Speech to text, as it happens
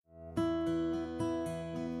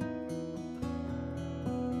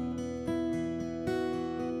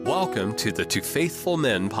Welcome to the To Faithful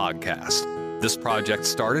Men podcast. This project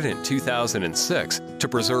started in 2006 to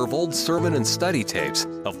preserve old sermon and study tapes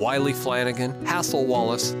of Wiley Flanagan, Hassel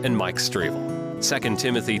Wallace, and Mike Strevel. 2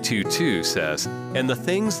 Timothy 2:2 says, "And the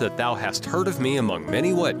things that thou hast heard of me among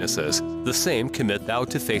many witnesses, the same commit thou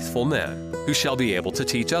to faithful men, who shall be able to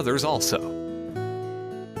teach others also."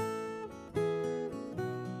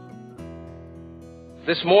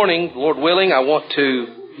 This morning, Lord willing, I want to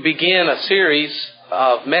begin a series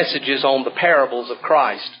of messages on the parables of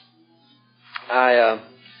Christ. I've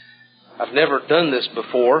never done this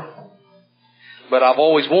before, but I've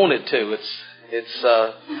always wanted to. It's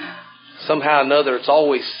somehow or another, it's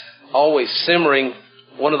always simmering,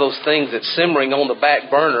 one of those things that's simmering on the back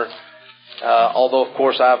burner. Although, of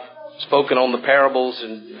course, I've spoken on the parables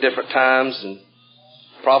in different times and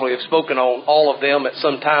probably have spoken on all of them at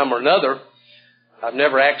some time or another. I've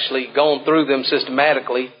never actually gone through them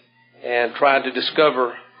systematically and tried to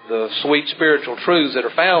discover the sweet spiritual truths that are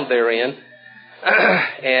found therein.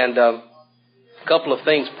 And a couple of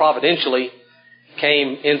things providentially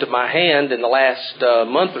came into my hand in the last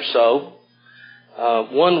month or so.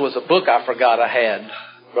 One was a book I forgot I had.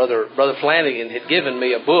 Brother Flanagan had given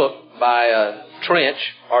me a book by Trench,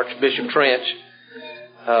 Archbishop Trench,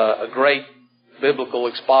 a great biblical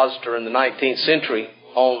expositor in the 19th century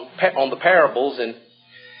on the parables,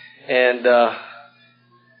 and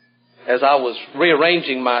as I was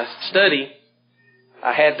rearranging my study,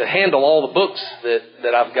 I had to handle all the books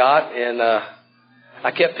that I've got, and I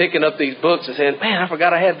kept picking up these books and saying, "Man, I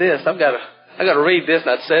forgot I had this. I got to read this," and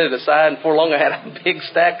I'd set it aside, and before long I had a big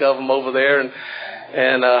stack of them over there,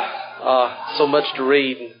 and so much to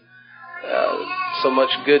read, and so much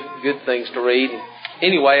good things to read. And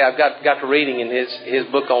anyway, I got to reading in his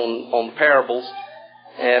book on the parables,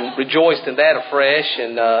 and rejoiced in that afresh.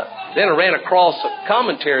 And then I ran across a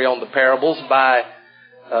commentary on the parables by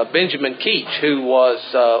Benjamin Keach, who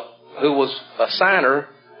was a signer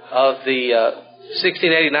of the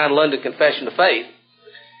 1689 London Confession of Faith.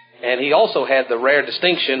 And he also had the rare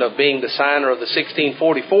distinction of being the signer of the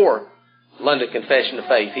 1644 London Confession of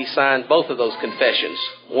Faith. He signed both of those confessions.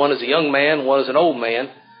 One as a young man, one as an old man.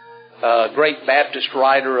 Great Baptist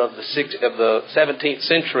writer of the 17th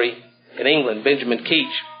century in England, Benjamin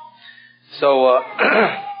Keach. So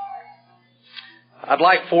I'd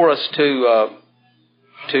like for us to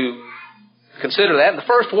consider that. And the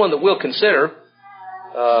first one that we'll consider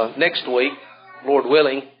next week, Lord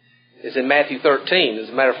willing, is in Matthew 13. As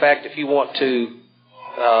a matter of fact, if you want to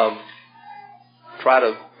try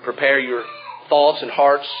to prepare your thoughts and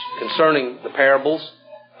hearts concerning the parables,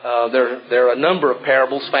 there are a number of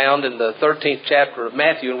parables found in the 13th chapter of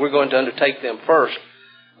Matthew, and we're going to undertake them first,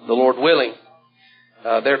 the Lord willing.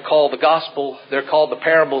 They're called the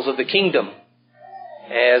parables of the kingdom.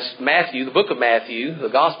 As Matthew, the book of Matthew, the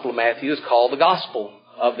Gospel of Matthew is called the Gospel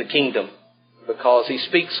of the kingdom, because he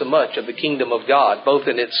speaks so much of the kingdom of God, both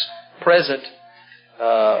in its present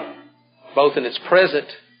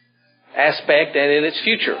aspect and in its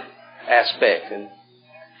future aspect. And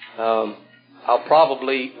I'll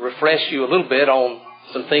probably refresh you a little bit on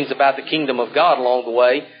some things about the kingdom of God along the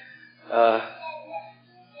way.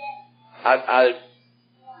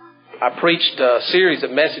 I preached a series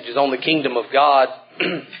of messages on the kingdom of God.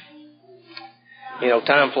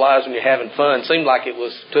 Time flies when you're having fun. Seemed like it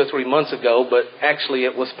was 2 or 3 months ago, but actually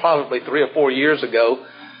it was probably 3 or 4 years ago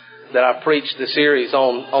that I preached the series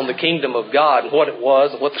on the kingdom of God and what it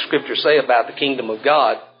was and what the scriptures say about the kingdom of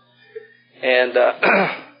God, and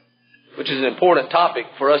which is an important topic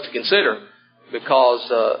for us to consider,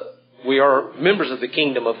 because we are members of the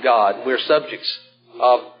kingdom of God. We're subjects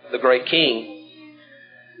of the great King.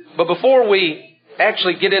 But before we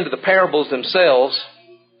actually get into the parables themselves,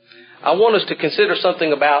 I want us to consider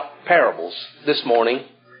something about parables this morning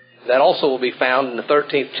that also will be found in the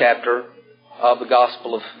 13th chapter of the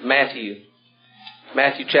Gospel of Matthew.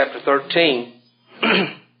 Matthew chapter 13.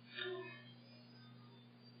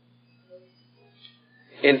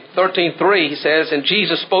 In 13:3 he says, "And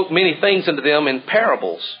Jesus spoke many things unto them in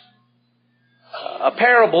parables." A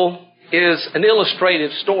parable is an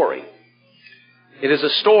illustrative story. It is a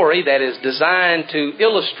story that is designed to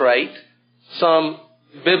illustrate some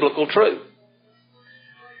biblical truth.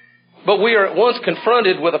 But we are at once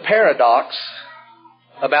confronted with a paradox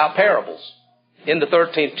about parables in the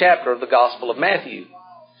 13th chapter of the Gospel of Matthew.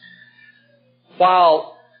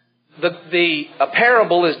 While a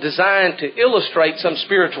parable is designed to illustrate some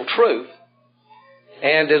spiritual truth,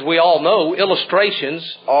 and as we all know,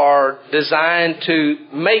 illustrations are designed to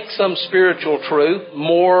make some spiritual truth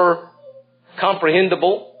more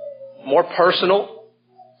comprehensible, more personal,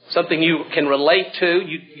 something you can relate to.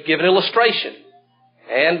 You give an illustration.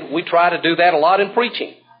 And we try to do that a lot in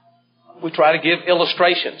preaching. We try to give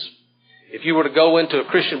illustrations. If you were to go into a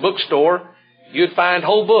Christian bookstore, you'd find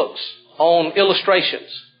whole books on illustrations.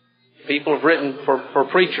 People have written for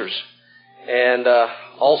preachers. And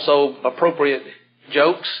also appropriate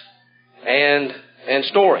jokes and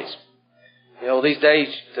stories. You know, these days,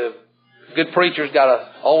 the good preacher's got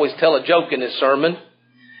to always tell a joke in his sermon.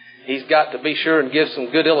 He's got to be sure and give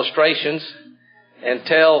some good illustrations and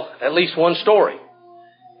tell at least one story.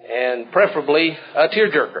 And preferably a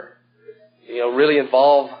tearjerker. You know, really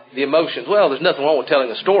involve the emotions. Well, there's nothing wrong with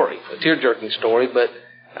telling a story, a tear-jerking story, but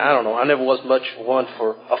I don't know. I never was much one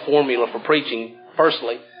for a formula for preaching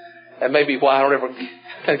personally. That may be why I don't ever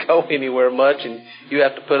go anywhere much, and you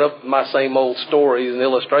have to put up my same old stories and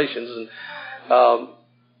illustrations. And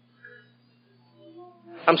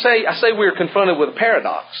I say we're confronted with a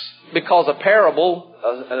paradox, because a parable,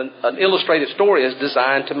 an illustrated story, is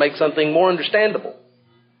designed to make something more understandable.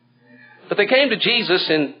 But they came to Jesus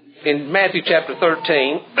in Matthew chapter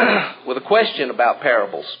 13 with a question about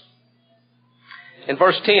parables. In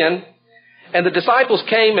verse 10, and the disciples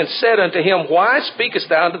came and said unto him, Why speakest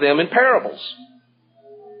thou unto them in parables?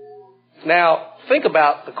 Now, think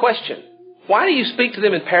about the question. Why do you speak to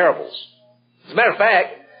them in parables? As a matter of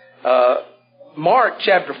fact, Mark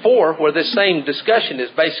chapter 4, where this same discussion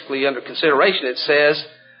is basically under consideration, it says,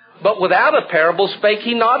 But without a parable spake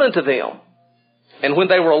he not unto them. And when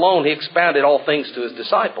they were alone, he expounded all things to his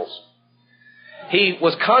disciples. He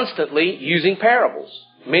was constantly using parables,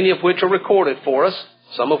 many of which are recorded for us,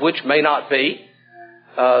 some of which may not be.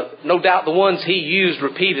 No doubt the ones he used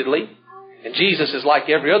repeatedly. And Jesus is like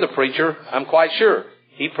every other preacher, I'm quite sure.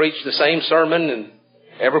 He preached the same sermon in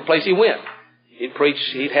every place he went.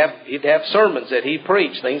 He'd have sermons that he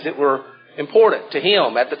preached, things that were important to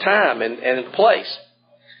him at the time and in the place.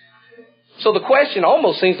 So the question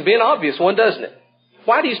almost seems to be an obvious one, doesn't it?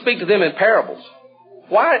 Why do you speak to them in parables?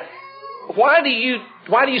 Why do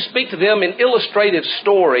you speak to them in illustrative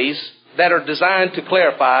stories that are designed to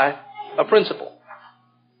clarify a principle?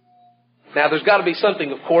 Now, there's got to be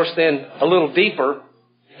something, of course, then a little deeper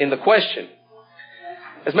in the question.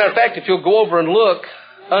 As a matter of fact, if you'll go over and look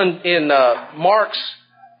in Mark's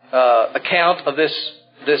account of this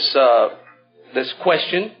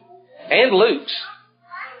question and Luke's,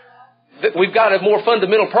 we've got a more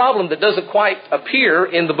fundamental problem that doesn't quite appear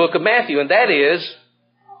in the book of Matthew, and that is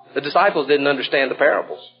the disciples didn't understand the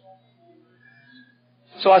parables.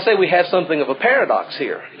 So I say we have something of a paradox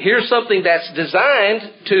here. Here's something that's designed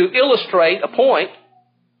to illustrate a point,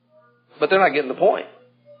 but they're not getting the point.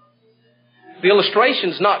 The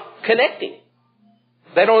illustration's not connecting.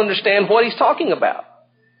 They don't understand what he's talking about.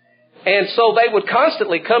 And so they would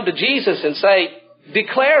constantly come to Jesus and say,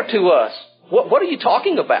 Declare to us, what are you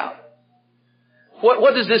talking about?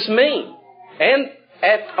 What does this mean? And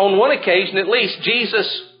on one occasion at least,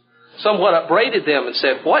 Jesus somewhat upbraided them and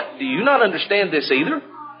said, What? Do you not understand this either?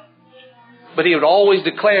 But he would always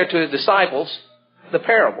declare to his disciples the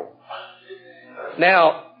parable.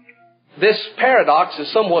 Now, this paradox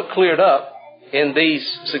is somewhat cleared up in these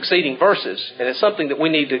succeeding verses, and it's something that we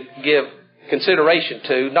need to give consideration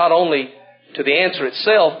to, not only to the answer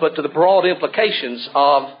itself, but to the broad implications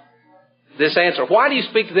of this answer. Why do you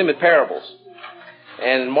speak to them in parables?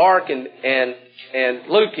 And Mark and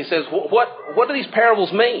Luke, he says, what do these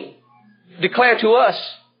parables mean? Declare to us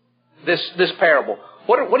this parable.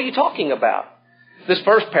 What are you talking about? This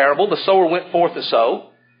first parable, the sower went forth to sow,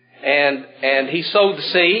 and he sowed the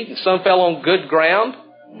seed, and some fell on good ground,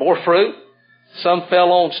 bore fruit. Some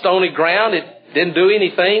fell on stony ground, it didn't do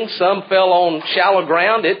anything. Some fell on shallow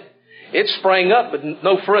ground, it sprang up but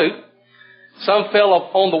no fruit. Some fell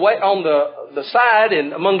up on the side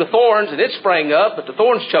and among the thorns, and it sprang up, but the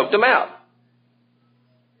thorns choked them out.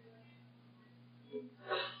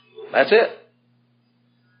 That's it.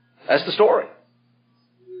 That's the story.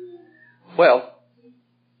 Well,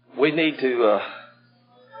 we need to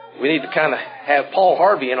kind of have Paul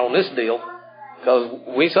Harvey in on this deal, because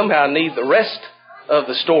we somehow need the rest of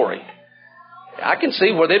the story. I can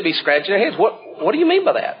see where they'd be scratching their heads. What do you mean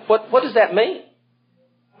by that? What does that mean?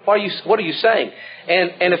 What are you saying?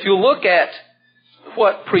 And if you look at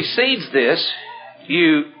what precedes this,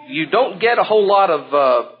 you don't get a whole lot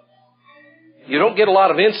of you don't get a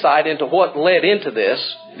lot of insight into what led into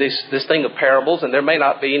this thing of parables, and there may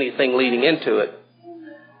not be anything leading into it.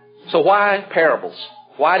 So why parables?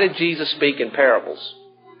 Why did Jesus speak in parables?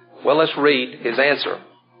 Well, let's read his answer.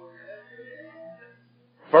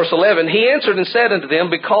 Verse 11, He answered and said unto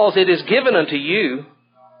them, Because it is given unto you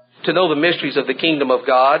to know the mysteries of the kingdom of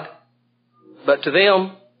God, but to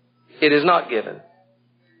them it is not given.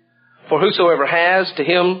 For whosoever has, to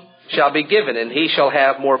him shall be given, and he shall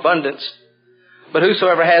have more abundance. But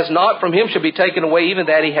whosoever has not, from him shall be taken away even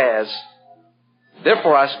that he has.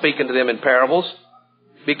 Therefore I speak unto them in parables,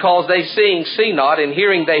 because they seeing see not, and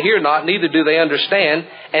hearing they hear not, neither do they understand.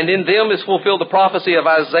 And in them is fulfilled the prophecy of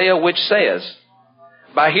Isaiah, which says,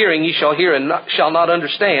 By hearing ye shall hear, and shall not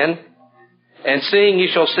understand, and seeing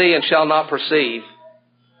ye shall see, and shall not perceive.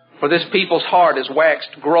 For this people's heart is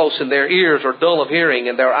waxed gross, and their ears are dull of hearing,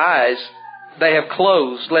 and their eyes they have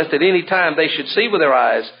closed, lest at any time they should see with their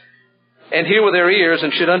eyes, and hear with their ears,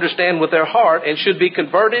 and should understand with their heart, and should be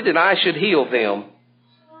converted, and I should heal them.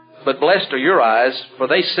 But blessed are your eyes, for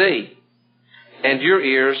they see, and your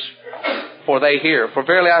ears, for they hear. For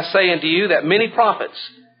verily I say unto you that many prophets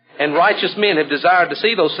and righteous men have desired to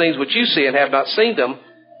see those things which you see, and have not seen them,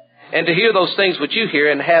 and to hear those things which you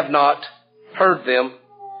hear, and have not heard them.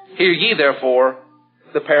 Hear ye therefore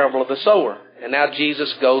the parable of the sower. And now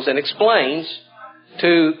Jesus goes and explains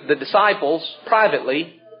to the disciples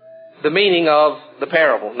privately the meaning of the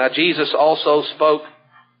parable. Now Jesus also spoke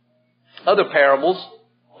other parables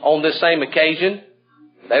on this same occasion.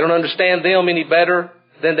 They don't understand them any better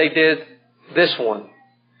than they did this one.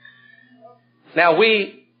 Now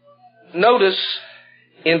we notice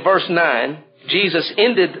in verse 9, Jesus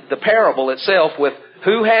ended the parable itself with,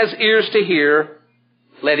 Who has ears to hear,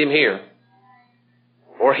 let him hear.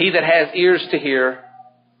 Or he that has ears to hear,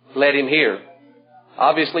 let him hear.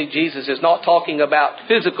 Obviously, Jesus is not talking about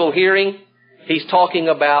physical hearing. He's talking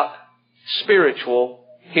about spiritual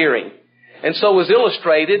hearing. And so was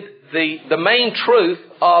illustrated the main truth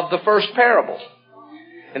of the first parable.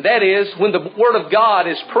 And that is, when the Word of God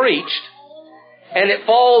is preached, and it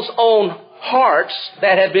falls on hearts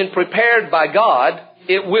that have been prepared by God,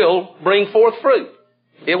 it will bring forth fruit.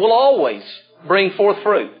 It will always bring forth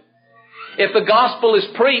fruit. If the gospel is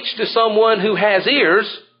preached to someone who has ears,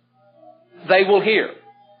 they will hear.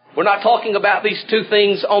 We're not talking about these two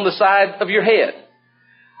things on the side of your head.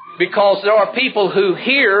 Because there are people who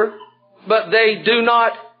hear, but they do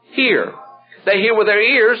not hear. They hear with their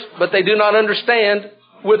ears, but they do not understand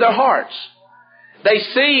with their hearts. They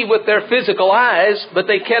see with their physical eyes, but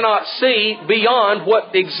they cannot see beyond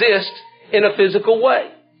what exists in a physical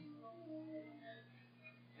way.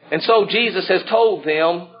 And so Jesus has told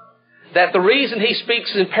them that the reason He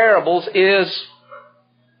speaks in parables is,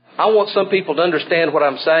 I want some people to understand what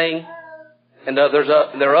I'm saying, and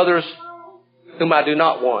there are others whom I do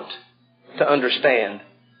not want to understand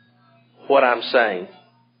what I'm saying.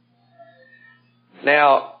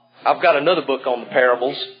 Now, I've got another book on the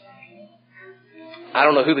parables. I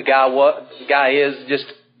don't know who the guy is. Just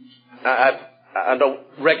I don't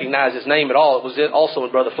recognize his name at all. It was also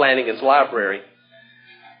in Brother Flanagan's library.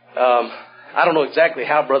 I don't know exactly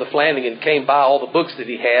how Brother Flanagan came by all the books that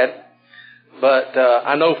he had, but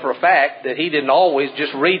I know for a fact that he didn't always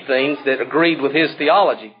just read things that agreed with his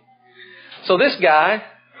theology. So this guy,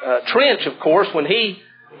 Trench, of course, when he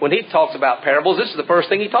talks about parables, this is the first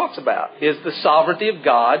thing he talks about, is the sovereignty of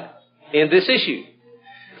God in this issue.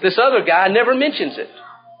 This other guy never mentions it.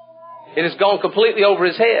 It has gone completely over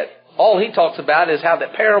his head. All he talks about is how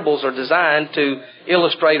that parables are designed to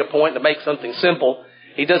illustrate a point, to make something simple.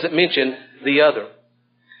 He doesn't mention the other.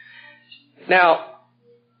 Now,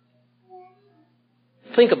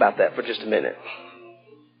 think about that for just a minute.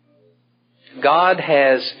 God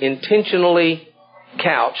has intentionally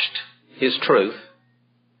couched His truth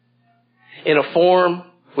in a form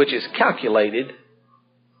which is calculated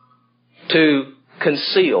to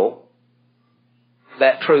conceal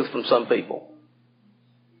that truth from some people,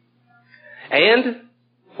 and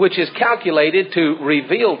which is calculated to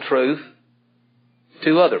reveal truth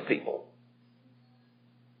to other people.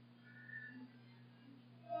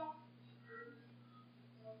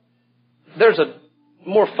 There's a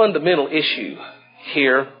more fundamental issue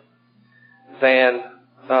here than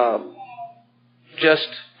just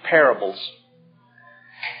parables.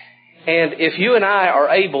 And if you and I are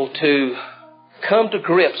able to come to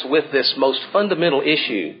grips with this most fundamental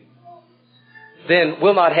issue, then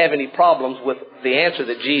we'll not have any problems with the answer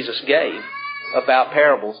that Jesus gave about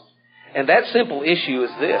parables. And that simple issue is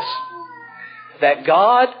this: that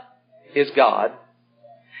God is God,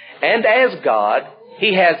 and as God,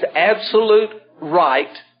 He has absolute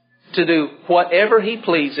right to do whatever He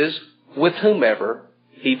pleases with whomever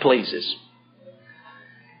He pleases.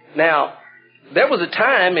 Now, there was a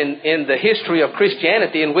time in the history of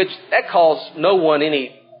Christianity in which that caused no one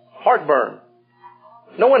any heartburn.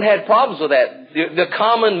 No one had problems with that. The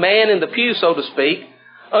common man in the pew, so to speak,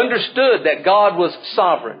 understood that God was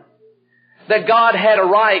sovereign, that God had a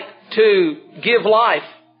right to give life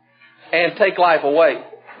and take life away.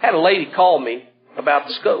 I had a lady call me about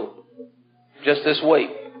the school just this week.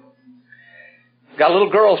 got a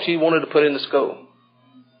little girl she wanted to put into school.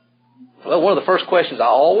 Well, one of the first questions I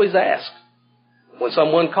always ask when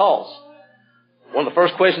someone calls, one of the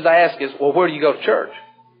first questions I ask is, well, where do you go to church?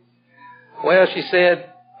 Well, she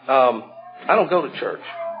said, I don't go to church.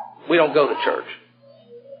 We don't go to church.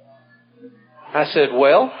 I said,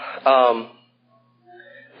 well,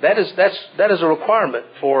 that is a requirement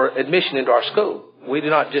for admission into our school. We do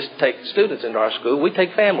not just take students into our school. We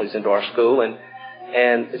take families into our school, and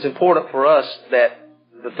it's important for us that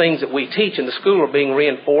the things that we teach in the school are being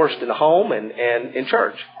reinforced in the home and in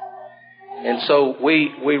church. And so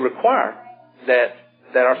we require that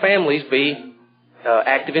our families be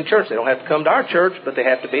active in church. They don't have to come to our church, but they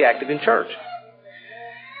have to be active in church.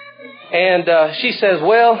 And she says,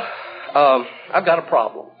 well, I've got a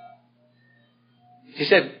problem. She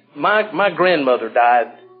said, my grandmother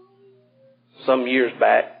died some years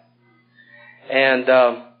back, and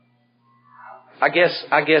I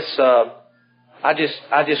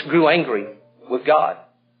just grew angry with God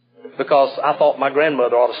because I thought my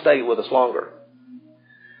grandmother ought to stay with us longer.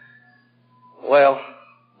 Well,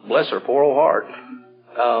 bless her poor old heart.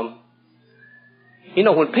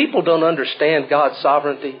 When people don't understand God's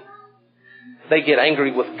sovereignty, they get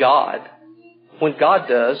angry with God when God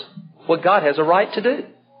does what God has a right to do.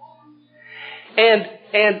 And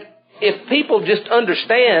if people just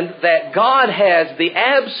understand that God has the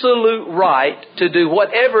absolute right to do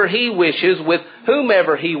whatever He wishes with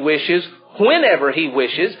whomever He wishes, whenever He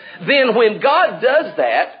wishes, then when God does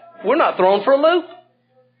that, we're not thrown for a loop.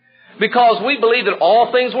 Because we believe that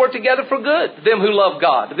all things work together for good, them who love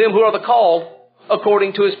God, them who are the called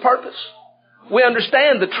according to His purpose. We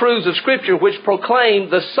understand the truths of Scripture which proclaim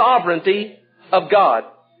the sovereignty of God.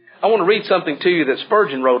 I want to read something to you that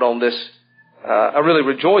Spurgeon wrote on this. I really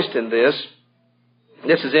rejoiced in this.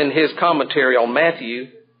 This is in his commentary on Matthew.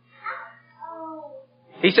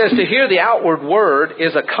 He says, to hear the outward word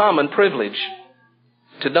is a common privilege.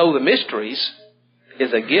 To know the mysteries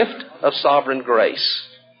is a gift of sovereign grace.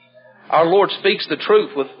 Our Lord speaks the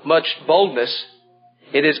truth with much boldness.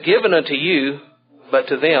 It is given unto you, but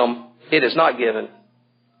to them it is not given.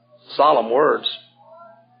 Solemn words.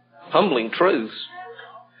 Humbling truths.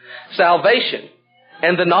 Salvation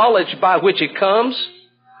and the knowledge by which it comes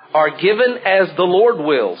are given as the Lord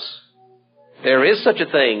wills. There is such a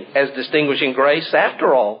thing as distinguishing grace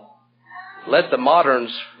after all. Let the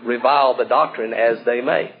moderns revile the doctrine as they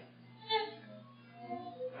may.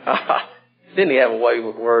 Didn't he have a way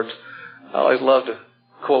with words? I always love to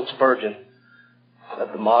quote Spurgeon.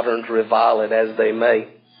 Let the moderns revile it as they may.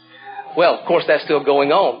 Well, of course, that's still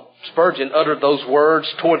going on. Spurgeon uttered those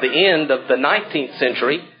words toward the end of the 19th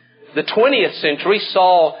century. The 20th century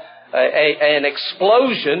saw an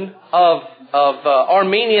explosion of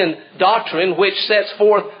Arminian doctrine which sets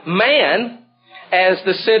forth man as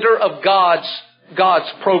the center of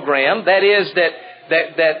God's program. That is,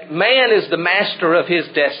 that man is the master of his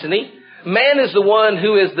destiny. Man is the one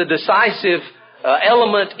who is the decisive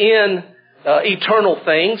element in eternal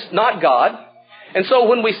things, not God. And so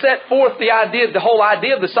when we set forth the whole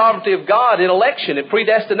idea of the sovereignty of God in election and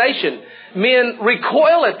predestination, men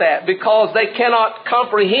recoil at that because they cannot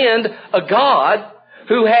comprehend a God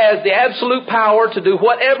who has the absolute power to do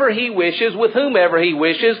whatever He wishes, with whomever He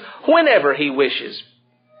wishes, whenever He wishes.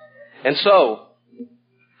 And so,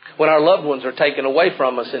 when our loved ones are taken away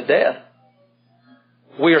from us in death,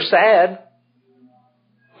 we are sad,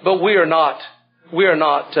 but we are not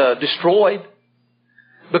destroyed,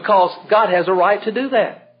 because God has a right to do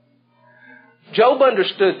that. Job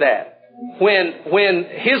understood that when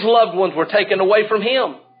his loved ones were taken away from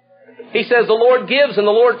him. He says, the Lord gives and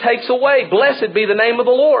the Lord takes away. Blessed be the name of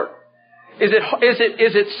the Lord. Is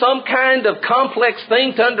it some kind of complex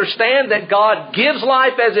thing to understand that God gives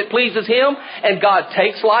life as it pleases Him and God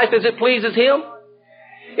takes life as it pleases Him?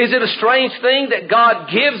 Is it a strange thing that God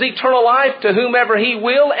gives eternal life to whomever He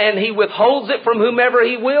will and He withholds it from whomever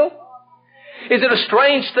He will? Is it a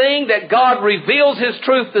strange thing that God reveals His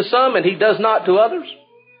truth to some and He does not to others?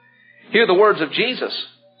 Hear the words of Jesus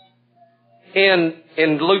in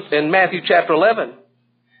Matthew chapter 11.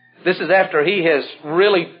 This is after He has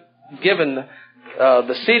really given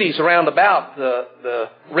the cities around about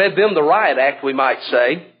read them the riot act, we might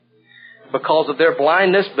say, because of their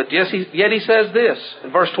blindness. But yet He says this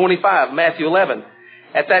in verse 25, Matthew 11.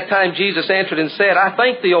 At that time Jesus answered and said, I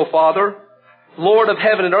thank Thee, O Father, Lord of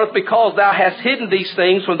heaven and earth, because Thou hast hidden these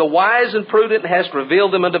things from the wise and prudent and hast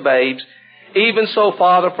revealed them unto babes. Even so,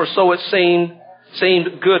 Father, for so it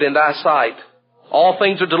seemed good in Thy sight. All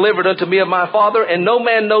things are delivered unto me of my Father, and no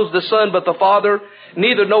man knows the Son but the Father.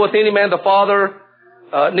 Neither knoweth any man the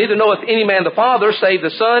Father, save the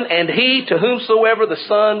Son, and he to whomsoever the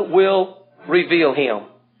Son will reveal Him.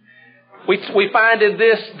 We find in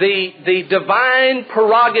this the divine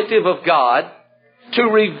prerogative of God to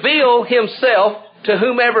reveal Himself to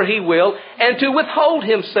whomever He will and to withhold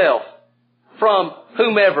Himself from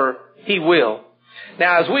whomever He will.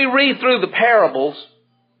 Now, as we read through the parables,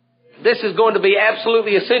 this is going to be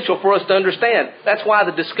absolutely essential for us to understand. That's why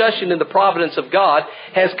the discussion in the providence of God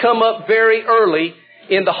has come up very early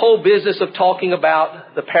in the whole business of talking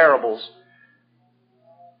about the parables.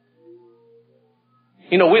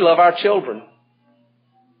 You know, we love our children.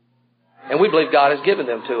 And we believe God has given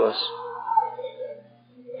them to us.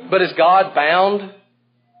 But is God bound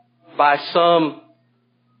by some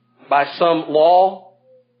law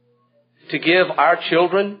to give our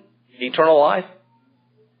children eternal life?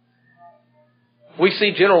 We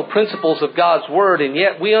see general principles of God's Word, and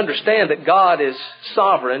yet we understand that God is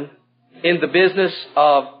sovereign in the business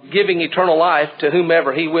of giving eternal life to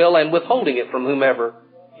whomever He will and withholding it from whomever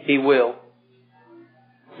He will.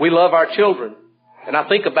 We love our children. And I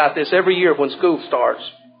think about this every year when school starts.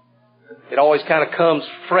 It always kind of comes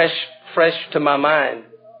fresh to my mind.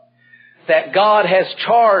 That God has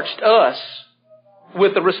charged us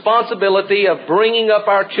with the responsibility of bringing up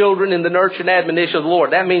our children in the nurture and admonition of the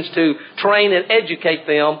Lord. That means to train and educate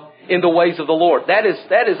them in the ways of the Lord. That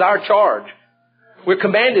is our charge. We're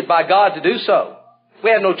commanded by God to do so.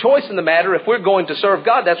 We have no choice in the matter. If we're going to serve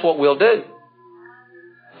God, that's what we'll do.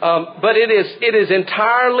 But it is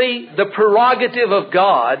entirely the prerogative of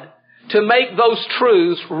God to make those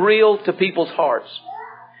truths real to people's hearts.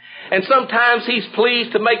 And sometimes He's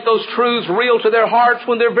pleased to make those truths real to their hearts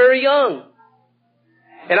when they're very young.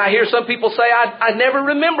 And I hear some people say, I never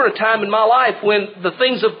remember a time in my life when the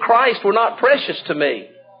things of Christ were not precious to me.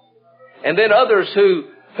 And then others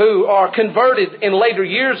who are converted in later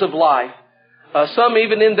years of life, some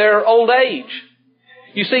even in their old age.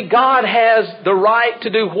 You see, God has the right to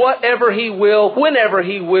do whatever He will, whenever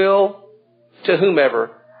He will, to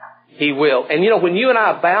whomever He will. And you know, when you and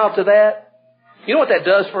I bow to that, you know what that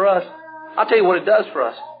does for us? I'll tell you what it does for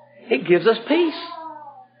us. It gives us peace.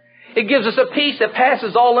 It gives us a peace that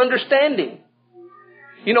passes all understanding.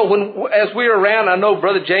 You know, as we're around, I know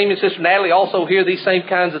Brother Jamie and Sister Natalie also hear these same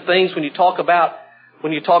kinds of things when you talk about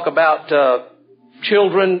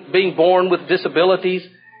children being born with disabilities.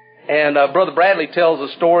 And Brother Bradley tells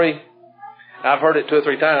a story. I've heard it 2 or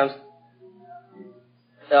 3 times.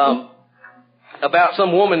 About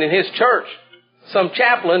some woman in his church. Some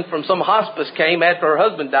chaplain from some hospice came after her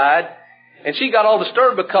husband died. And she got all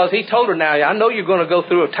disturbed because he told her, now, I know you're going to go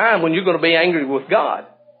through a time when you're going to be angry with God.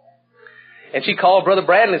 And she called Brother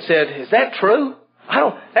Bradley and said, is that true?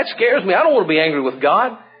 That scares me. I don't want to be angry with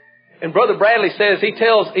God. And Brother Bradley says, he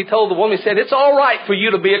told the woman, he said, it's all right for you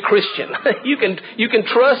to be a Christian. You can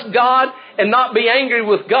trust God and not be angry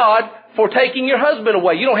with God for taking your husband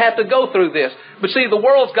away. You don't have to go through this. But see, the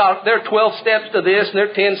world's got, there are 12 steps to this, and there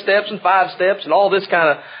are 10 steps and 5 steps and all this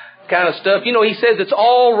kind of stuff. You know, he says it's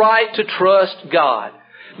all right to trust God.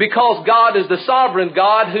 Because God is the sovereign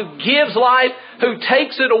God who gives life, who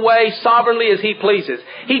takes it away sovereignly as He pleases.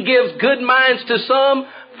 He gives good minds to some.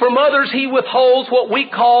 From others, He withholds what we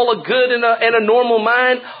call a good and a normal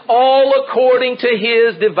mind, all according to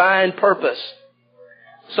His divine purpose.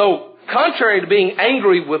 So, contrary to being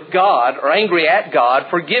angry with God or angry at God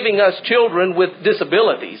for giving us children with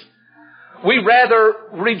disabilities, we rather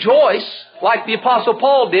rejoice like the Apostle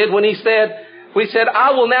Paul did when he said,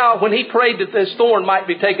 I will now, when he prayed that this thorn might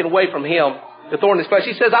be taken away from him, the thorn in his flesh,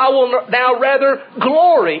 he says, I will now rather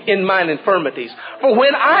glory in mine infirmities. For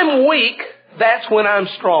when I'm weak, that's when I'm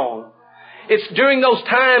strong. It's during those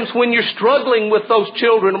times when you're struggling with those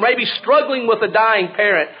children, or maybe struggling with a dying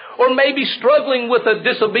parent, or maybe struggling with a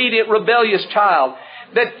disobedient, rebellious child,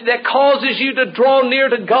 that causes you to draw near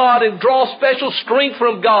to God and draw special strength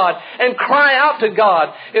from God and cry out to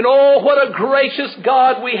God. And oh, what a gracious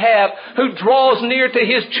God we have who draws near to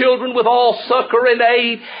His children with all succor and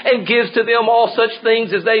aid and gives to them all such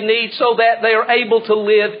things as they need so that they are able to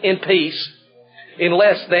live in peace in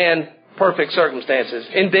less than perfect circumstances.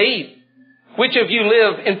 Indeed, which of you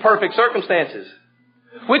live in perfect circumstances?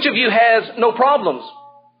 Which of you has no problems?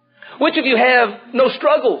 Which of you have no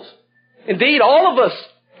struggles? Indeed, all of us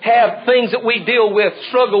have things that we deal with,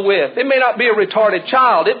 struggle with. It may not be a retarded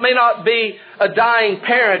child. It may not be a dying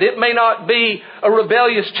parent. It may not be a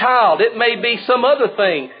rebellious child. It may be some other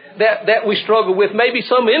thing that we struggle with. Maybe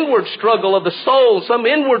some inward struggle of the soul, some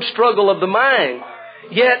inward struggle of the mind.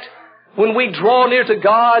 Yet, when we draw near to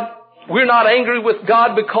God, we're not angry with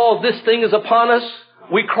God because this thing is upon us.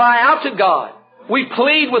 We cry out to God. We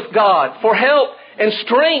plead with God for help and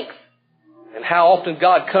strength. And how often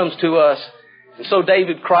God comes to us. And so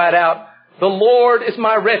David cried out, The Lord is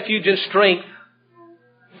my refuge and strength.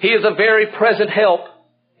 He is a very present help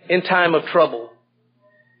in time of trouble.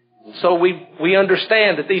 So we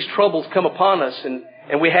understand that these troubles come upon us and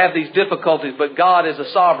we have these difficulties, but God is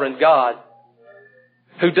a sovereign God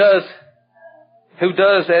who does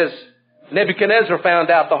as Nebuchadnezzar found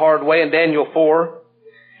out the hard way in Daniel 4.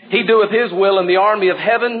 He doeth His will in the army of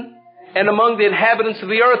heaven and among the inhabitants of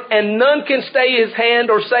the earth, and none can stay His hand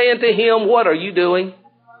or say unto Him, what are you doing?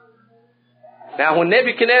 Now when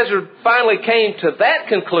Nebuchadnezzar finally came to that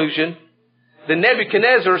conclusion, then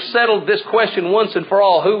Nebuchadnezzar settled this question once and for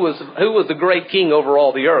all. Who was the great king over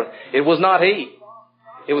all the earth? It was not he.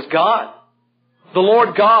 It was God. The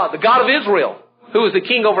Lord God, the God of Israel, who is the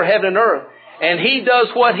king over heaven and earth. And He does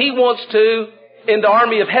what He wants to in the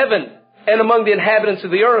army of heaven and among the inhabitants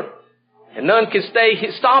of the earth. And none can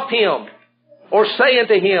stop Him or say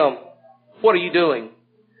unto Him, what are you doing?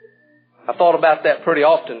 I thought about that pretty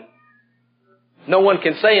often. No one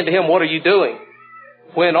can say unto Him, what are you doing?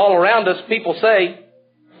 When all around us people say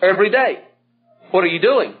every day, what are you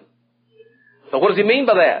doing? So what does He mean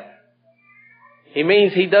by that? He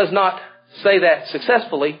means He does not say that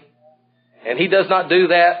successfully, and He does not do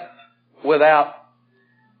that without,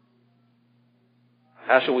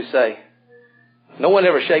 how shall we say, no one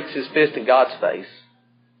ever shakes his fist in God's face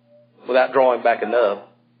without drawing back a nub.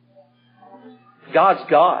 God's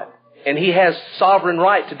God, and He has sovereign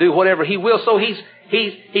right to do whatever He will. So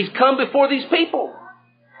He's come before these people,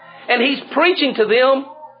 and He's preaching to them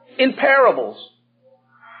in parables.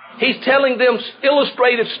 He's telling them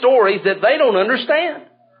illustrative stories that they don't understand.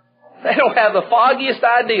 They don't have the foggiest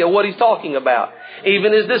idea what He's talking about.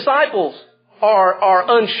 Even His disciples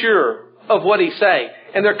are unsure of what He's saying.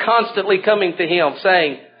 And they're constantly coming to Him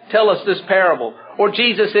saying, tell us this parable. Or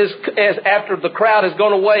Jesus is, as after the crowd has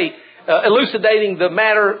gone away, elucidating the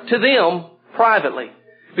matter to them privately.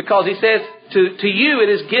 Because He says, to you it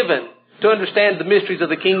is given to understand the mysteries of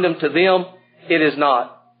the kingdom. To them it is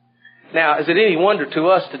not. Now, is it any wonder to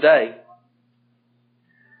us today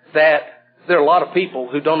that there are a lot of people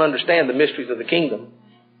who don't understand the mysteries of the kingdom,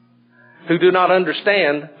 who do not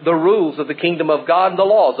understand the rules of the kingdom of God and the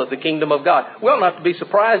laws of the kingdom of God? We ought not to be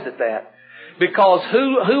surprised at that, because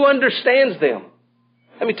who understands them?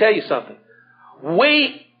 Let me tell you something.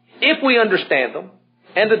 If we understand them,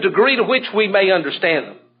 and the degree to which we may understand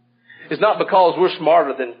them, is not because we're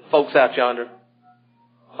smarter than folks out yonder.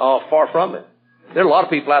 Oh, far from it. There are a lot of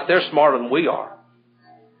people out there smarter than we are.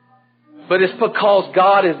 But it's because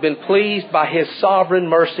God has been pleased by His sovereign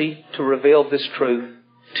mercy to reveal this truth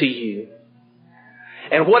to you.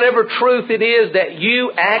 And whatever truth it is that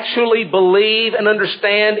you actually believe and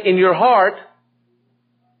understand in your heart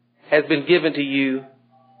has been given to you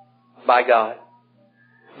by God,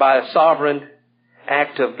 by a sovereign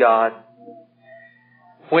act of God.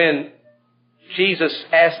 When Jesus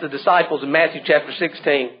asked the disciples in Matthew chapter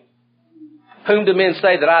 16, whom do men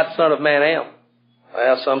say that I, the Son of Man, am?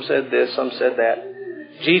 Well, some said this, some said that.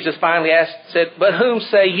 Jesus finally said, but whom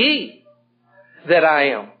say ye that I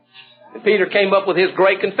am? And Peter came up with his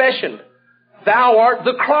great confession. Thou art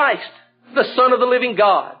the Christ, the Son of the living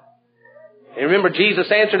God. And remember, Jesus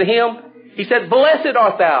answered him. He said, blessed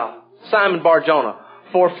art thou, Simon Bar-Jonah,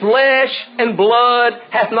 for flesh and blood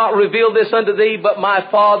hath not revealed this unto thee, but my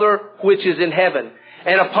Father which is in heaven.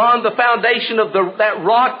 And upon the foundation of that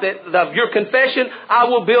rock of your confession, I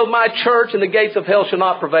will build my church, and the gates of hell shall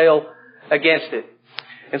not prevail against it.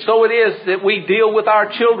 And so it is that we deal with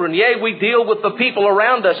our children. Yea, we deal with the people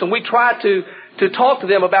around us, and we try to talk to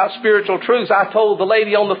them about spiritual truths. I told the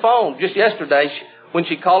lady on the phone just yesterday, when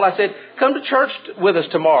she called, I said, come to church with us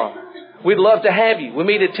tomorrow. We'd love to have you. We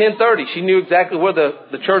meet at 10:30. She knew exactly where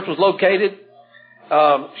the church was located.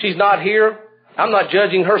 She's not here. I'm not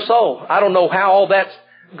judging her soul. I don't know how all that's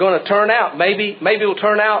going to turn out. Maybe it'll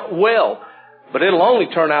turn out well. But it'll only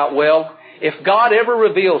turn out well if God ever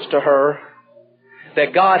reveals to her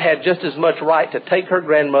that God had just as much right to take her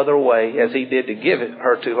grandmother away as He did to give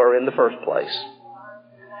her to her in the first place.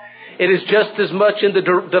 It is just as much in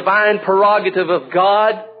the divine prerogative of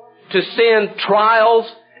God to send trials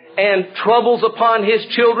and troubles upon His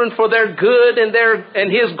children for their good and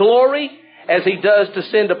His glory, as He does to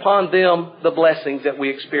send upon them the blessings that we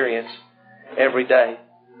experience every day.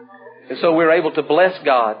 And so we're able to bless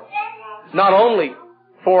God, not only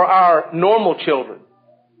for our normal children,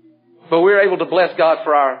 but we're able to bless God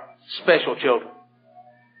for our special children.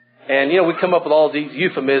 And, we come up with all these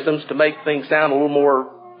euphemisms to make things sound a little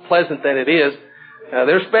more pleasant than it is.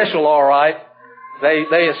 They're special, all right.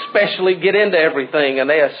 They especially get into everything, and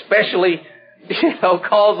they especially,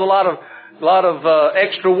 cause a lot of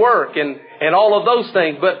extra work and all of those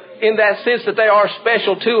things. But in that sense that they are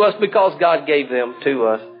special to us because God gave them to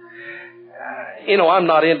us. I'm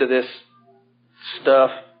not into this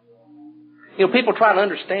stuff. People try to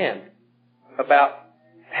understand about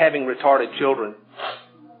having retarded children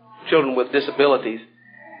with disabilities.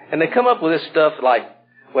 And they come up with this stuff like,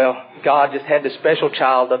 well, God just had this special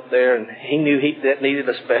child up there and He knew he needed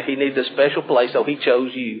a special place, so He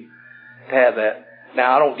chose you to have that.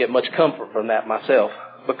 Now, I don't get much comfort from that myself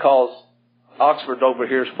because Oxford over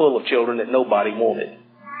here is full of children that nobody wanted.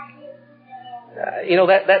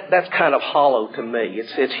 That's kind of hollow to me.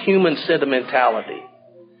 It's human sentimentality.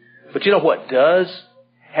 But you know what does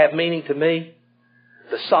have meaning to me?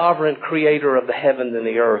 The sovereign creator of the heavens and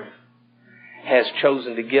the earth has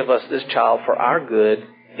chosen to give us this child for our good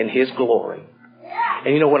and His glory.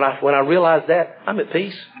 And when I realize that, I'm at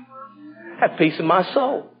peace. I have peace in my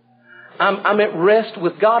soul. I'm at rest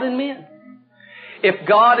with God and men. If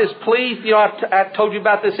God is pleased, I told you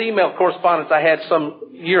about this email correspondence I had some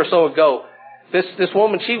year or so ago. This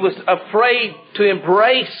woman, she was afraid to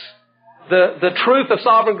embrace the truth of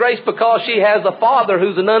sovereign grace because she has a father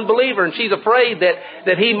who's an unbeliever, and she's afraid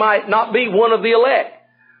that he might not be one of the elect.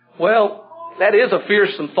 Well, that is a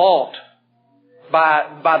fearsome thought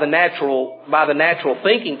by the natural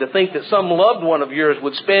thinking, to think that some loved one of yours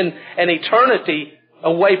would spend an eternity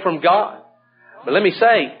away from God. But let me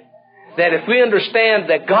say that if we understand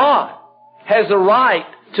that God has the right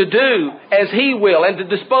to do as He will and to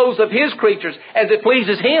dispose of His creatures as it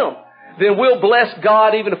pleases Him, then we'll bless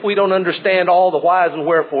God even if we don't understand all the whys and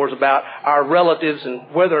wherefores about our relatives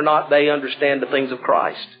and whether or not they understand the things of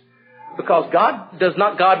Christ. Because does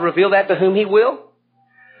not God reveal that to whom He will?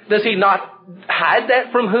 Does He not hide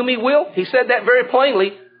that from whom He will? He said that very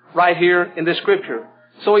plainly right here in this scripture.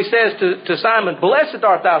 So He says to Simon, "Blessed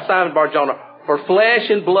art thou, Simon Bar-Jonah, for flesh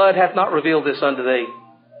and blood hath not revealed this unto thee."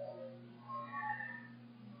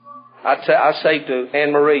 I say to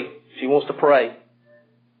Anne Marie, she wants to pray.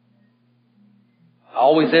 I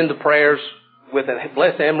always end the prayers with,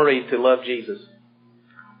 "Bless Anne Marie to love Jesus."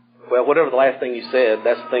 Well, whatever the last thing you said,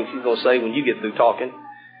 that's the thing she's going to say when you get through talking.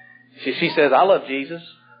 She says, "I love Jesus."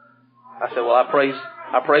 I said, "Well, I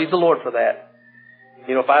praise the Lord for that."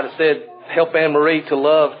 If I'd have said, "Help Anne Marie to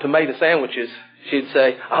love tomato sandwiches," she'd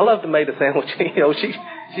say, "I love tomato sandwiches."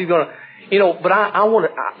 She's going to, but I want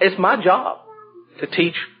to, it's my job to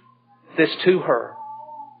teach this to her.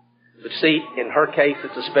 But see, in her case,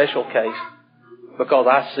 it's a special case because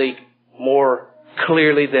I see more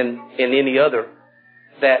clearly than in any other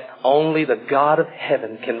that only the God of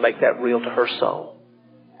heaven can make that real to her soul.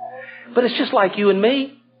 But it's just like you and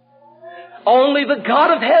me. Only the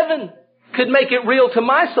God of heaven could make it real to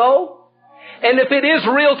my soul. And if it is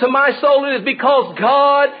real to my soul, it is because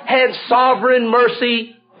God had sovereign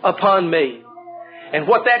mercy upon me. And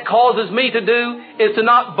what that causes me to do is to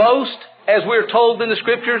not boast, as we're told in the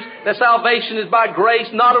Scriptures, that salvation is by grace,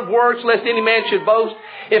 not of works, lest any man should boast.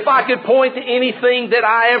 If I could point to anything that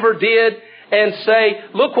I ever did and say,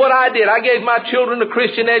 "Look what I did. I gave my children a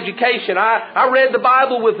Christian education. I read the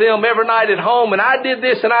Bible with them every night at home, and I did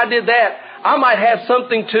this and I did that," I might have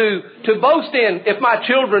something to boast in if my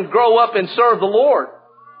children grow up and serve the Lord.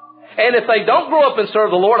 And if they don't grow up and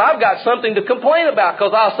serve the Lord, I've got something to complain about,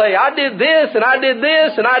 because I'll say, "I did this and I did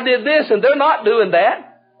this and I did this," and they're not doing that.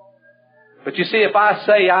 But you see, if I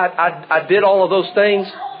say I did all of those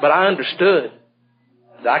things, but I understood,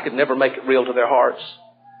 I could never make it real to their hearts.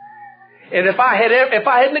 And if I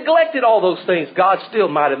had neglected all those things, God still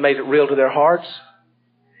might have made it real to their hearts.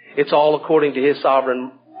 It's all according to His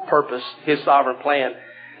sovereign purpose, His sovereign plan.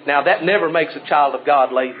 Now, that never makes a child of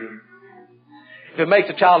God lazy. If it makes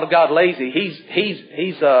a child of God lazy, he's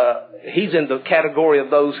in the category of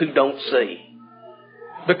those who don't see.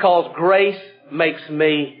 Because grace makes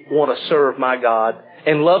me want to serve my God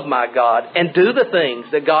and love my God and do the things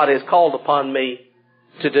that God has called upon me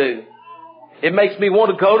to do. It makes me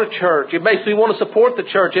want to go to church. It makes me want to support the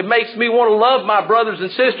church. It makes me want to love my brothers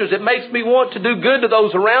and sisters. It makes me want to do good to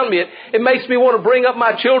those around me. It makes me want to bring up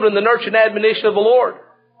my children in the nurture and admonition of the Lord.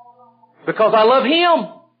 Because I love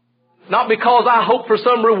Him. Not because I hope for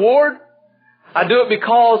some reward. I do it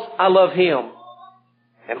because I love Him.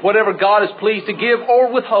 And whatever God is pleased to give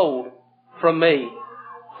or withhold from me,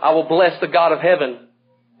 I will bless the God of heaven,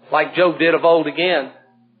 like Job did of old again,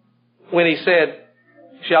 when he said,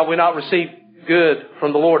 "Shall we not receive good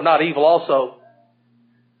from the Lord, not evil also?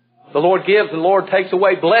 The Lord gives and the Lord takes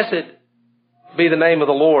away. Blessed be the name of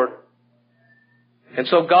the Lord." And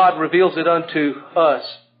so God reveals it unto us.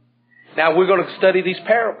 Now we're going to study these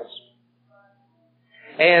parables.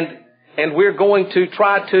 And we're going to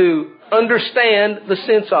try to understand the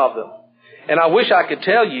sense of them. And I wish I could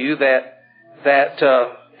tell you that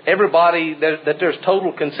everybody, that there's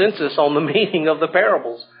total consensus on the meaning of the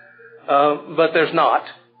parables. But there's not.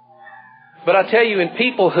 But I tell you, in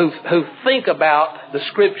people who think about the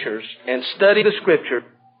Scriptures and study the Scripture,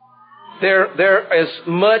 there is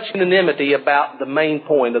much unanimity about the main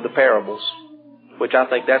point of the parables, which I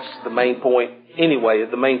think that's the main point anyway,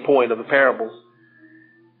 the main point of the parables.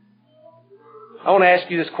 I want to ask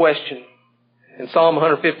you this question in Psalm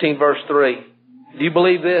 115 verse 3. Do you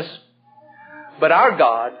believe this? But our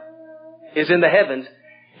God is in the heavens.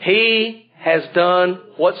 He has done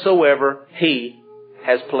whatsoever He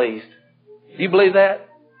has pleased. Do you believe that?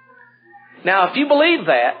 Now, if you believe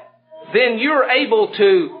that, then you're able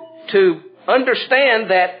to understand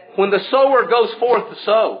that when the sower goes forth to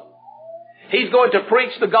sow, he's going to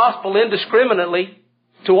preach the gospel indiscriminately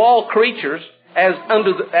to all creatures as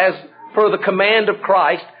per the command of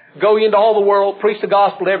Christ. Go into all the world, preach the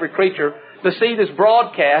gospel to every creature. The seed is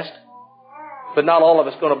broadcast, but not all of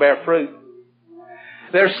it's going to bear fruit.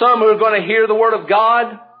 There's some who are going to hear the Word of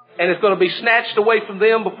God, and it's going to be snatched away from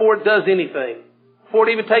them before it does anything, before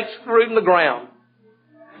it even takes root in the ground.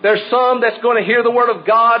 There's some that's going to hear the Word of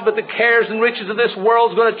God, but the cares and riches of this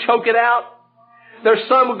world is going to choke it out. There's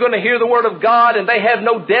some who are going to hear the Word of God, and they have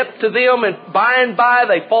no depth to them, and by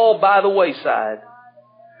they fall by the wayside.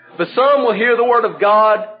 But some will hear the Word of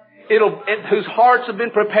God, whose hearts have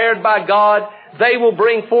been prepared by God. They will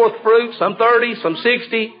bring forth fruit, some 30, some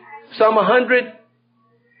 60, some 100.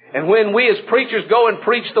 And when we as preachers go and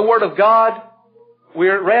preach the Word of God,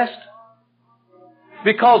 we're at rest.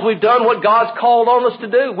 Because we've done what God's called on us to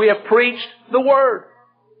do. We have preached the Word.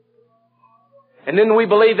 And then we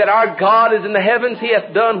believe that our God is in the heavens. He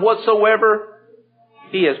hath done whatsoever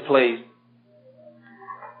He has pleased.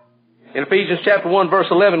 In Ephesians chapter 1 verse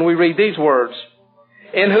 11 we read these words.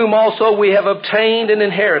 In whom also we have obtained an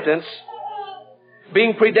inheritance,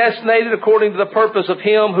 being predestinated according to the purpose of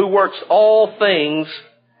Him who works all things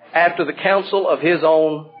after the counsel of His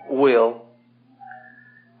own will.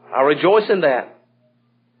 I rejoice in that.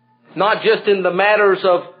 Not just in the matters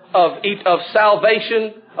of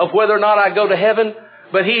salvation, of whether or not I go to heaven,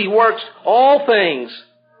 but He works all things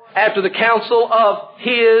after the counsel of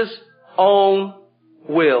His own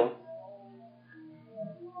will.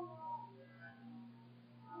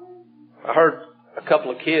 I heard a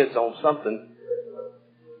couple of kids on something,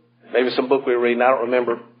 maybe some book we were reading, I don't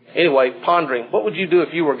remember. Anyway, pondering, what would you do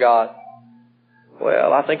if you were God?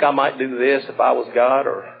 Well, I think I might do this if I was God,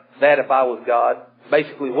 or that if I was God.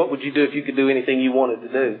 Basically, what would you do if you could do anything you wanted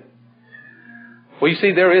to do? Well, you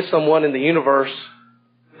see, there is someone in the universe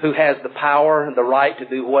who has the power and the right to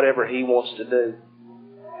do whatever he wants to do.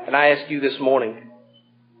 And I ask you this morning,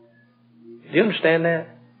 do you understand that?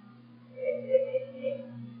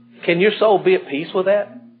 Can your soul be at peace with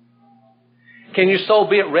that? Can your soul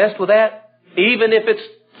be at rest with that? Even if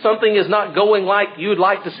something is not going like you would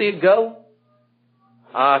like to see it go?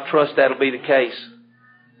 I trust that'll be the case.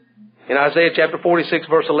 In Isaiah chapter 46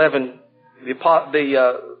 verse 11, the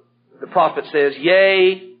prophet says,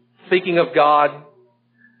 Yea, speaking of God,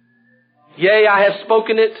 yea, I have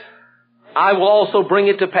spoken it, I will also bring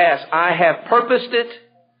it to pass. I have purposed it,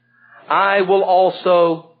 I will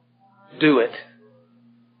also do it.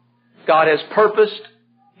 God has purposed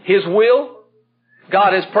His will.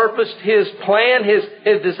 God has purposed His plan,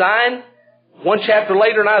 His design. One chapter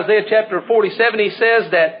later in Isaiah chapter 47, He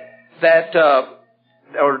says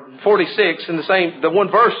or 46, in the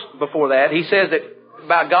one verse before that, He says that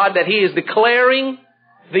about God that He is declaring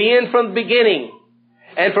the end from the beginning.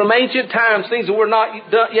 And from ancient times, things that were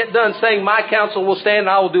not yet done, saying, My counsel will stand and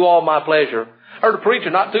I will do all my pleasure. I heard a preacher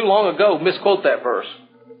not too long ago misquote that verse.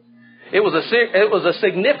 It was a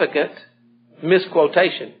significant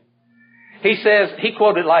misquotation. He said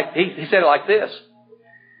it like this,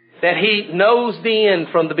 that He knows the end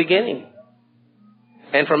from the beginning.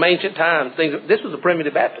 And from ancient times, this was a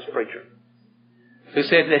primitive Baptist preacher who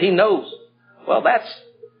said that he knows. Well,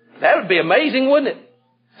 that would be amazing, wouldn't it?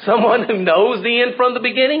 Someone who knows the end from the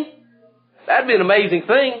beginning? That'd be an amazing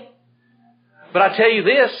thing. But I tell you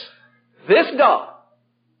this God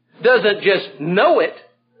doesn't just know it,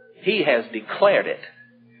 He has declared it.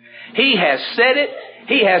 He has said it.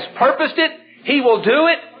 He has purposed it. He will do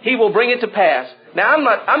it. He will bring it to pass. Now,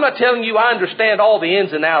 I'm not telling you I understand all the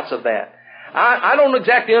ins and outs of that. I don't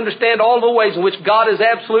exactly understand all the ways in which God is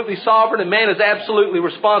absolutely sovereign and man is absolutely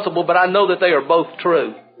responsible, but I know that they are both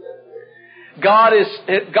true. God is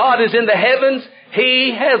in the heavens.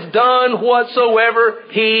 He has done whatsoever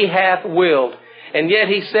He hath willed. And yet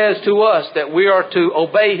He says to us that we are to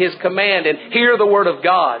obey His command and hear the Word of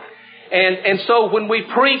God. And so when we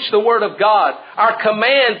preach the Word of God, our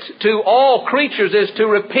command to all creatures is to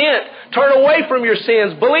repent, turn away from your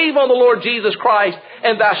sins, believe on the Lord Jesus Christ,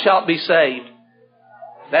 and thou shalt be saved.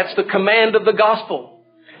 That's the command of the gospel.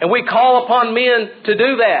 And we call upon men to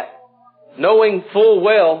do that, knowing full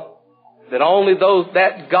well that only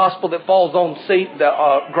that gospel that falls on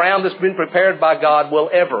the ground that's been prepared by God will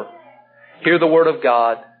ever hear the Word of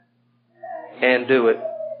God and do it.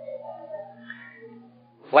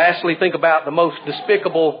 Lastly, think about the most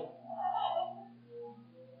despicable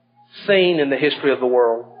scene in the history of the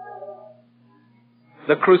world.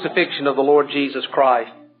 The crucifixion of the Lord Jesus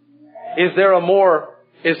Christ. Is there a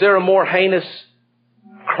more heinous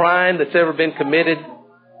crime that's ever been committed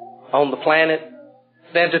on the planet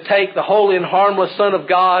than to take the holy and harmless Son of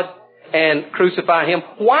God and crucify Him?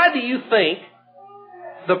 Why do you think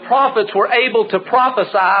the prophets were able to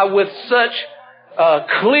prophesy with such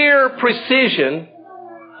clear precision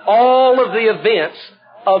all of the events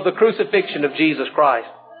of the crucifixion of Jesus Christ?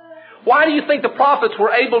 Why do you think the prophets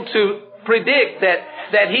were able to predict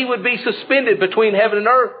that He would be suspended between heaven and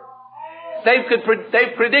earth? They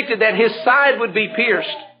predicted that His side would be pierced.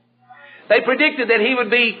 They predicted that He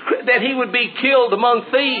would be killed among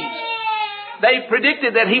thieves. They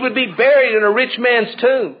predicted that He would be buried in a rich man's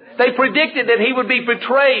tomb. They predicted that He would be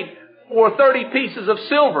betrayed for 30 pieces of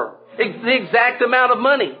silver, the exact amount of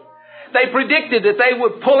money. They predicted that they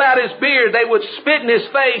would pull out His beard, they would spit in His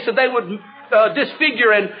face, and they would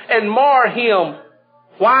disfigure and mar Him.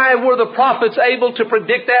 Why were the prophets able to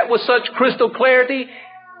predict that with such crystal clarity?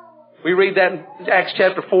 We read that in Acts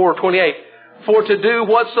chapter 4:28. For to do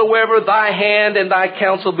whatsoever thy hand and thy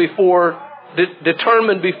counsel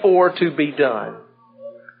determined before to be done.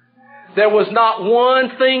 There was not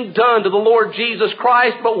one thing done to the Lord Jesus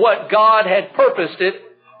Christ but what God had purposed it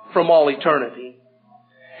from all eternity.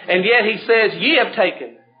 And yet He says, ye have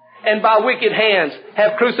taken, and by wicked hands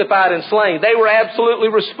have crucified and slain. They were absolutely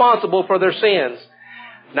responsible for their sins.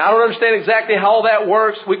 Now, I don't understand exactly how all that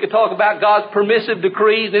works. We could talk about God's permissive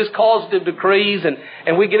decrees and His causative decrees,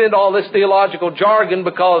 and we get into all this theological jargon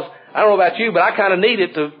because, I don't know about you, but I kind of need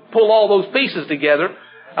it to pull all those pieces together.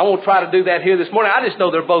 I won't try to do that here this morning. I just know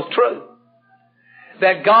they're both true.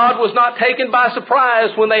 That God was not taken by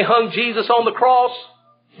surprise when they hung Jesus on the cross.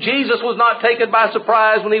 Jesus was not taken by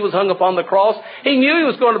surprise when He was hung upon the cross. He knew He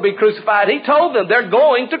was going to be crucified. He told them, they're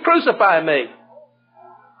going to crucify me.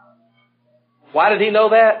 Why did He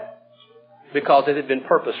know that? Because it had been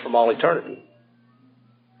purposed from all eternity.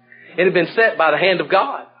 It had been set by the hand of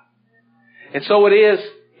God. And so it is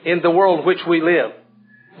in the world in which we live.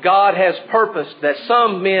 God has purposed that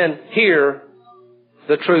some men hear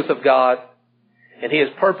the truth of God, and He has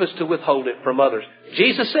purposed to withhold it from others.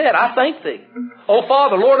 Jesus said, I thank Thee, O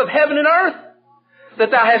Father, Lord of heaven and earth, that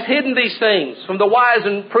Thou hast hidden these things from the wise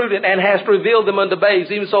and prudent and hast revealed them unto babes.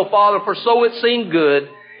 Even so, Father, for so it seemed good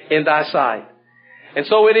in Thy sight. And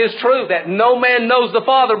so it is true that no man knows the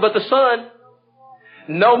Father but the Son.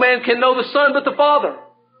 No man can know the Son but the Father.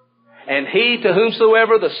 And He to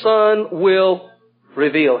whomsoever the Son will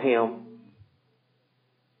reveal Him.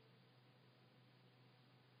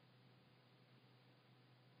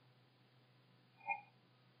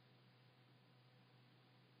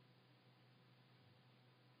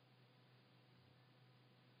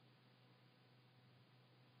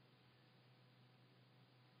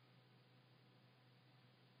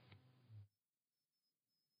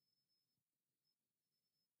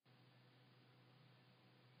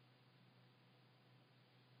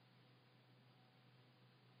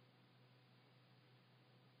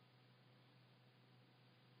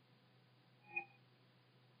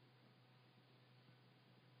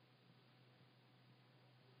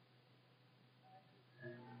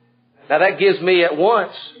 Now that gives me at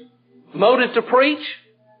once motive to preach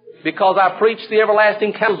because I preach the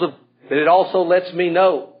everlasting counsel. But it also lets me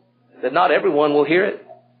know that not everyone will hear it.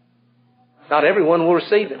 Not everyone will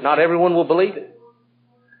receive it. Not everyone will believe it.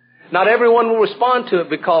 Not everyone will respond to it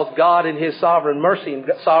because God in His sovereign mercy and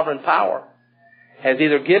sovereign power has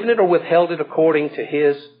either given it or withheld it according to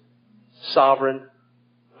His sovereign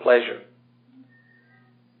pleasure.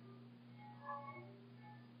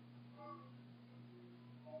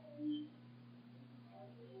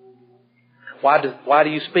 Why do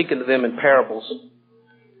you speak unto them in parables?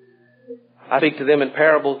 I speak to them in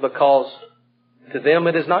parables because to them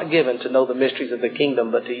it is not given to know the mysteries of the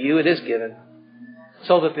kingdom, but to you it is given,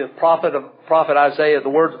 so that the prophet Isaiah, the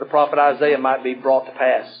words of the prophet Isaiah might be brought to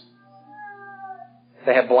pass.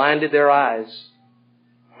 They have blinded their eyes,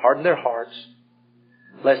 hardened their hearts,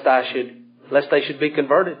 lest they should be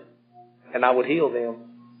converted, and I would heal them.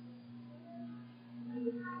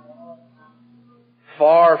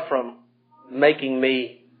 Far from making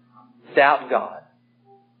me doubt God.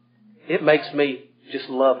 It makes me just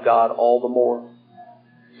love God all the more,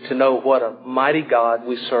 to know what a mighty God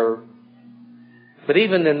we serve. But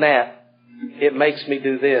even in that, it makes me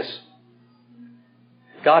do this.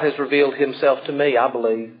 God has revealed Himself to me, I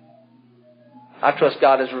believe. I trust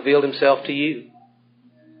God has revealed Himself to you.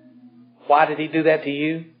 Why did He do that to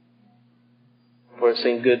you? For it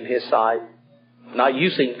seemed good in His sight. Not you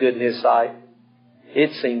seemed good in His sight.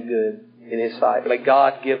 It seemed good in His sight. Let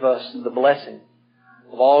God give us the blessing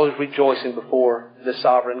of always rejoicing before the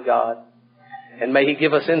sovereign God. And may He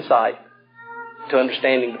give us insight to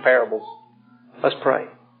understanding the parables. Let's pray.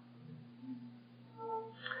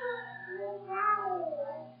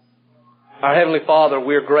 Our Heavenly Father,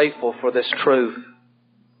 we're grateful for this truth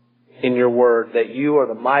in Your Word, that You are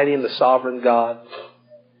the mighty and the sovereign God.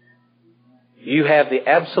 You have the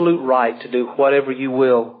absolute right to do whatever You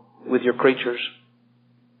will with Your creatures.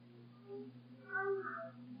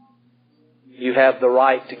 You have the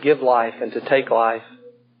right to give life and to take life.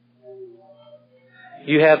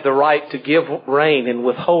 You have the right to give rain and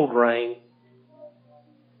withhold rain.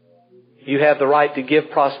 You have the right to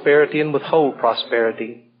give prosperity and withhold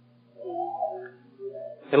prosperity.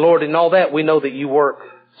 And Lord, in all that, we know that You work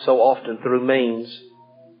so often through means,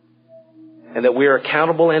 and that we are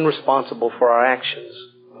accountable and responsible for our actions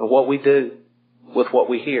and what we do with what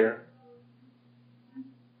we hear.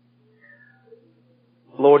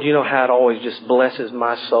 Lord, You know how it always just blesses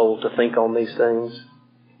my soul to think on these things.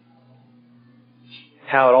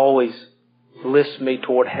 How it always lifts me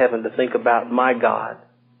toward heaven to think about my God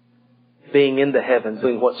being in the heavens,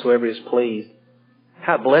 doing whatsoever is pleased.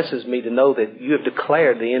 How it blesses me to know that You have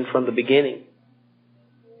declared the end from the beginning.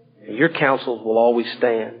 And Your counsels will always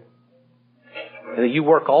stand. And that You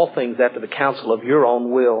work all things after the counsel of Your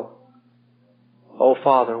own will. Oh,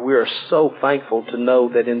 Father, we are so thankful to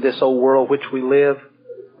know that in this old world which we live,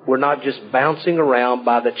 we're not just bouncing around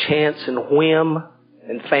by the chance and whim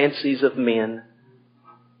and fancies of men,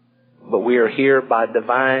 but we are here by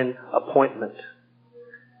divine appointment.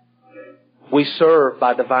 We serve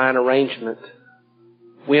by divine arrangement.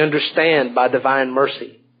 We understand by divine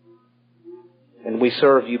mercy. And we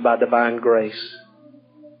serve You by divine grace.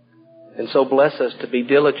 And so bless us to be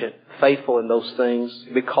diligent, faithful in those things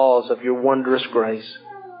because of Your wondrous grace.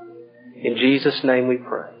 In Jesus' name we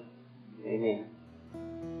pray. Amen.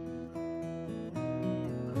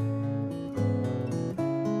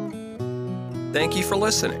 Thank you for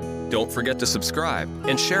listening. Don't forget to subscribe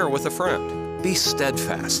and share with a friend. Be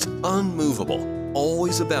steadfast, unmovable,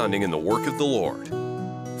 always abounding in the work of the Lord.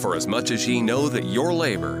 For as much as ye know that your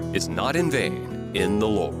labor is not in vain in the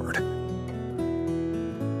Lord.